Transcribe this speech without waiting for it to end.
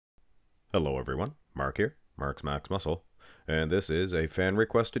Hello everyone, Mark here, Mark's Max Muscle, and this is a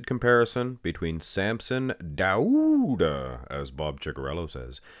fan-requested comparison between Samson Dauda, as Bob Chicarello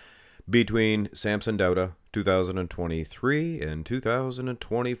says, between Samson Dauda 2023 and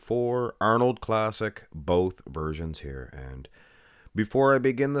 2024 Arnold Classic, both versions here. And before I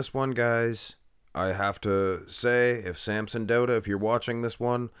begin this one, guys, I have to say, if Samson Dauda, if you're watching this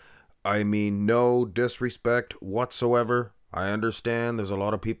one, I mean no disrespect whatsoever. I understand there's a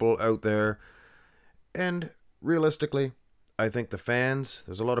lot of people out there, and realistically, I think the fans,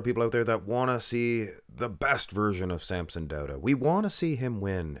 there's a lot of people out there that want to see the best version of Samson Dauda. We want to see him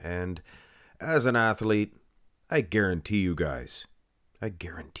win, and as an athlete, I guarantee you guys,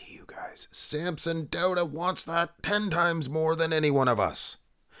 Samson Dauda wants that 10 times more than any one of us.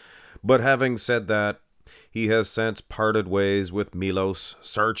 But having said that, he has since parted ways with Milos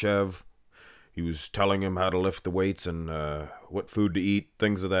Sarcev. He was telling him how to lift the weights and what food to eat,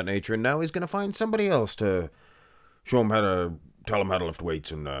 things of that nature. And now he's going to find somebody else to show him how to, tell him how to lift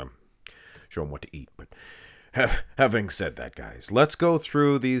weights and show him what to eat. But having said that, guys, let's go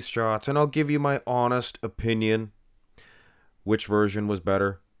through these shots and I'll give you my honest opinion. Which version was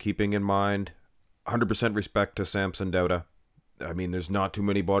better? Keeping in mind 100% respect to Samson Dauda. I mean, there's not too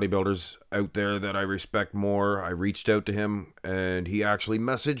many bodybuilders out there that I respect more. I reached out to him, and he actually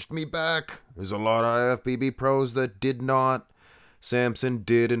messaged me back. There's a lot of IFBB pros that did not. Samson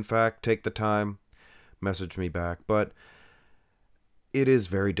did, in fact, take the time, message me back. But it is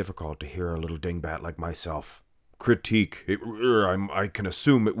very difficult to hear a little dingbat like myself critique. I can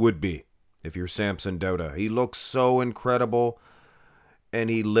assume it would be if you're Samson Dauda. He looks so incredible,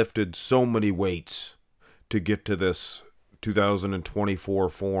 and he lifted so many weights to get to this 2024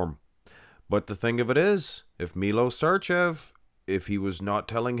 form. But the thing of it is, if Milos Sarcev, if he was not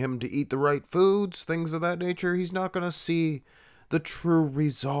telling him to eat the right foods, things of that nature, he's not going to see the true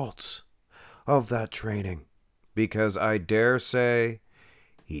results of that training. Because I dare say,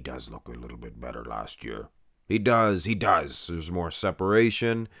 he does look a little bit better last year. He does. There's more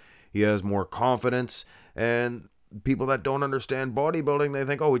separation. He has more confidence. And people that don't understand bodybuilding, they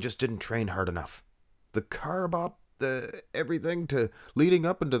think, oh, he just didn't train hard enough. The carb up, everything to leading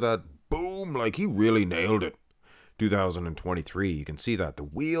up into that boom, like he really nailed it. 2023, you can see that the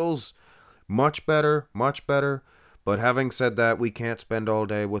wheels much better. But having said that, we can't spend all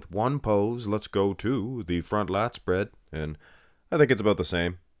day with one pose. Let's go to the front lat spread, and I think it's about the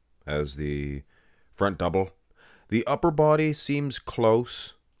same as the front double. The upper body seems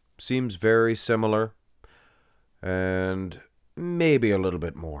close, seems very similar, and maybe a little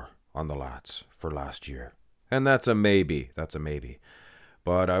bit more on the lats for last year. And that's a maybe.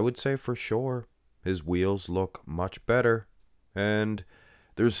 But I would say for sure his wheels look much better. And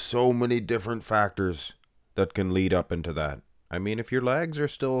there's so many different factors that can lead up into that. I mean, if your legs are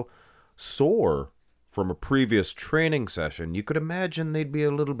still sore from a previous training session, you could imagine they'd be a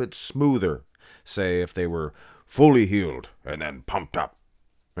little bit smoother. Say if they were fully healed and then pumped up.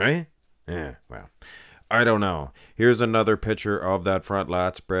 Right? Yeah, well, I don't know. Here's another picture of that front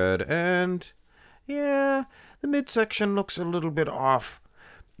lat spread, and yeah, the midsection looks a little bit off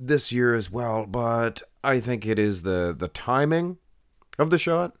this year as well, but I think it is the timing of the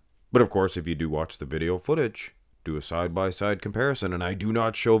shot. But of course, if you do watch the video footage, do a side-by-side comparison. And I do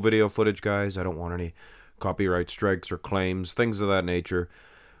not show video footage, guys. I don't want any copyright strikes or claims, things of that nature.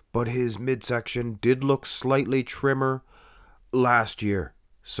 But his midsection did look slightly trimmer last year.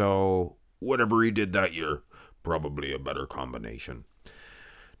 So whatever he did that year, probably a better combination.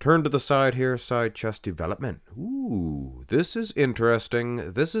 Turn to the side here, side chest development. Ooh, this is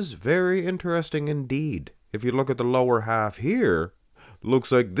interesting. This is very interesting indeed. If you look at the lower half here,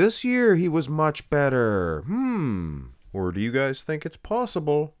 looks like this year he was much better. Or do you guys think it's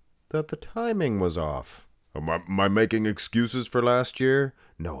possible that the timing was off? Am I making excuses for last year?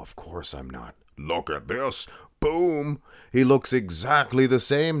 No, of course I'm not. Look at this. Boom. He looks exactly the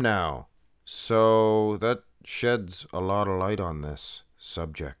same now. So that sheds a lot of light on this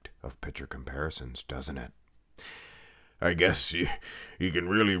subject of picture comparisons, doesn't it? I guess you can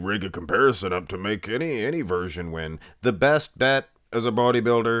really rig a comparison up to make any version win. The best bet as a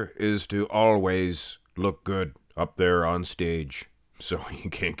bodybuilder is to always look good up there on stage, so you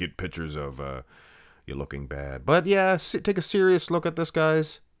can't get pictures of you looking bad. But yeah, take a serious look at this,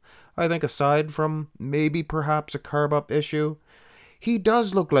 guys. I think aside from maybe perhaps a carb up issue, he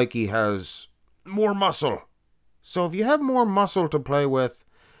does look like he has more muscle. So if you have more muscle to play with,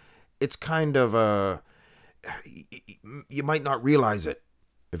 it's kind of you might not realize it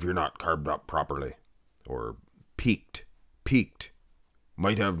if you're not carved up properly or peaked.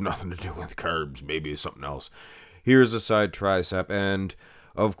 Might have nothing to do with carbs, maybe something else. Here's a side tricep, and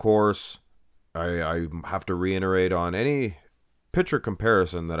Of course, I have to reiterate on any picture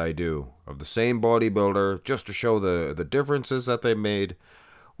comparison that I do of the same bodybuilder just to show the differences that they made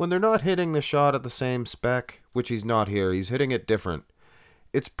when they're not hitting the shot at the same spec, which he's not here. He's hitting it different.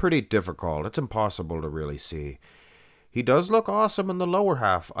 It's pretty difficult. It's impossible to really see. He does look awesome in the lower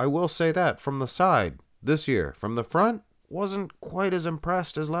half, I will say that, from the side this year. From the front, wasn't quite as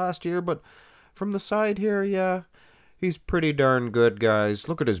impressed as last year, but from the side here, yeah, he's pretty darn good, guys.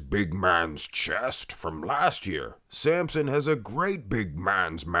 Look at his big man's chest from last year. Samson has a great big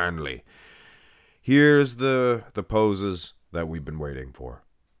man's manly. Here's the poses that we've been waiting for.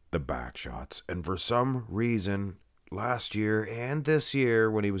 The back shots. And for some reason, last year and this year,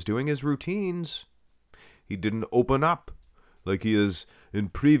 when he was doing his routines, he didn't open up like he is in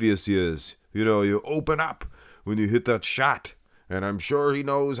previous years. You know, you open up when you hit that shot. And I'm sure he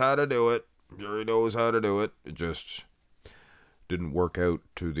knows how to do it. It just didn't work out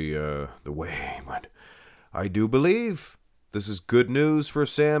to the way. But I do believe this is good news for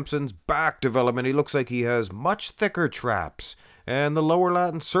Samson's back development. He looks like he has much thicker traps. And the lower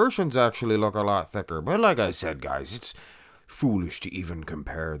lat insertions actually look a lot thicker. But like I said, guys, it's foolish to even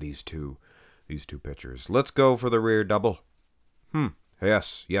compare these two pictures. Let's go for the rear double.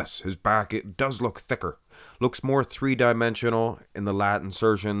 Yes, his back, it does look thicker. Looks more three-dimensional in the lat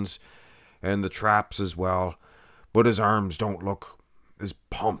insertions and the traps as well. But his arms don't look as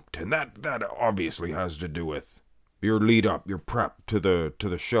pumped. And that obviously has to do with your lead up, your prep to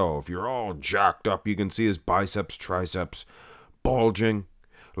the show. If you're all jacked up, you can see his biceps, triceps bulging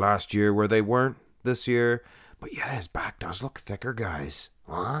last year where they weren't this year. But yeah, his back does look thicker, guys.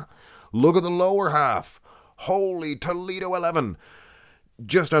 Huh? Look at the lower half. Holy Toledo 11.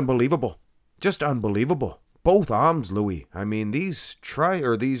 Just unbelievable. Both arms, Louis. I mean, these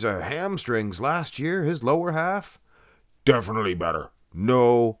hamstrings last year, his lower half, definitely better.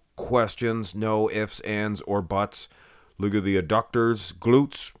 No questions, no ifs, ands, or buts. Look at the adductors,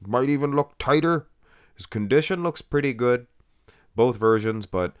 glutes might even look tighter. His condition looks pretty good. Both versions,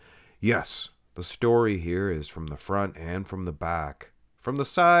 but yes, the story here is from the front and from the back. From the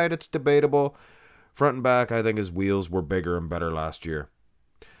side, it's debatable. Front and back, I think his wheels were bigger and better last year.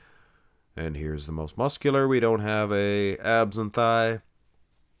 And here's the most muscular. We don't have a abs and thigh.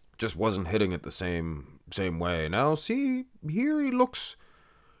 Just wasn't hitting it the same way. Now, see, here he looks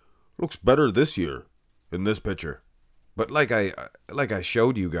better this year in this picture. But like I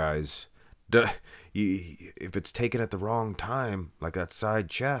showed you guys, if it's taken at the wrong time, like that side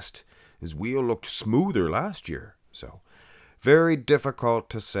chest, his wheel looked smoother last year. So, very difficult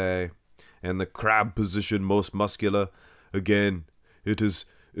to say. And the crab position, most muscular, again, it is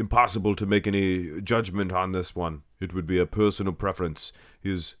impossible to make any judgment on this one. It would be a personal preference.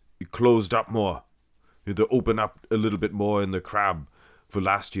 He closed up more. He had to open up a little bit more in the crab for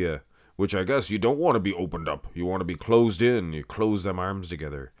last year, which I guess you don't want to be opened up. You want to be closed in. You close them arms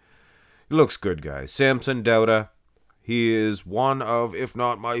together. It looks good, guys. Samson Dauda, he is one of, if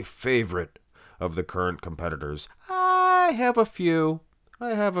not my favorite, of the current competitors. I have a few.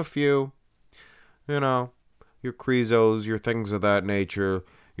 You know, your Creezos, your things of that nature,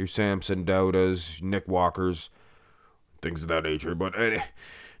 your Samson Daudas, Nick Walkers, things of that nature. But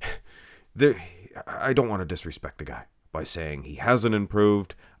I don't want to disrespect the guy by saying he hasn't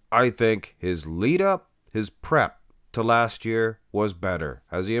improved. I think his lead up, his prep to last year was better.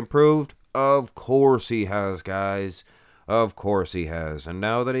 Has he improved? Of course he has, guys. Of course he has. And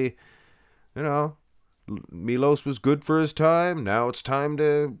now that he, Milos was good for his time, now it's time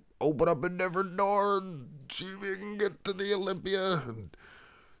to open up a different door and see if we can get to the Olympia. And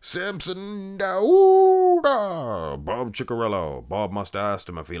Samson Dauda. Bob Ciccarello. Bob must have asked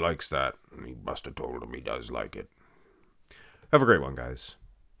him if he likes that. And he must have told him he does like it. Have a great one, guys.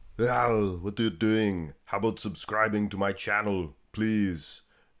 Al, what are you doing? How about subscribing to my channel, please?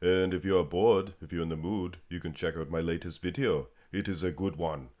 And if you're bored, if you're in the mood, you can check out my latest video. It is a good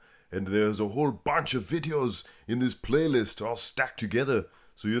one. And there's a whole bunch of videos in this playlist all stacked together.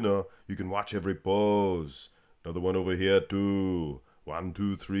 So, you can watch every pose. Another one over here too. 1,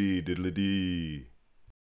 2, 3, diddly-dee.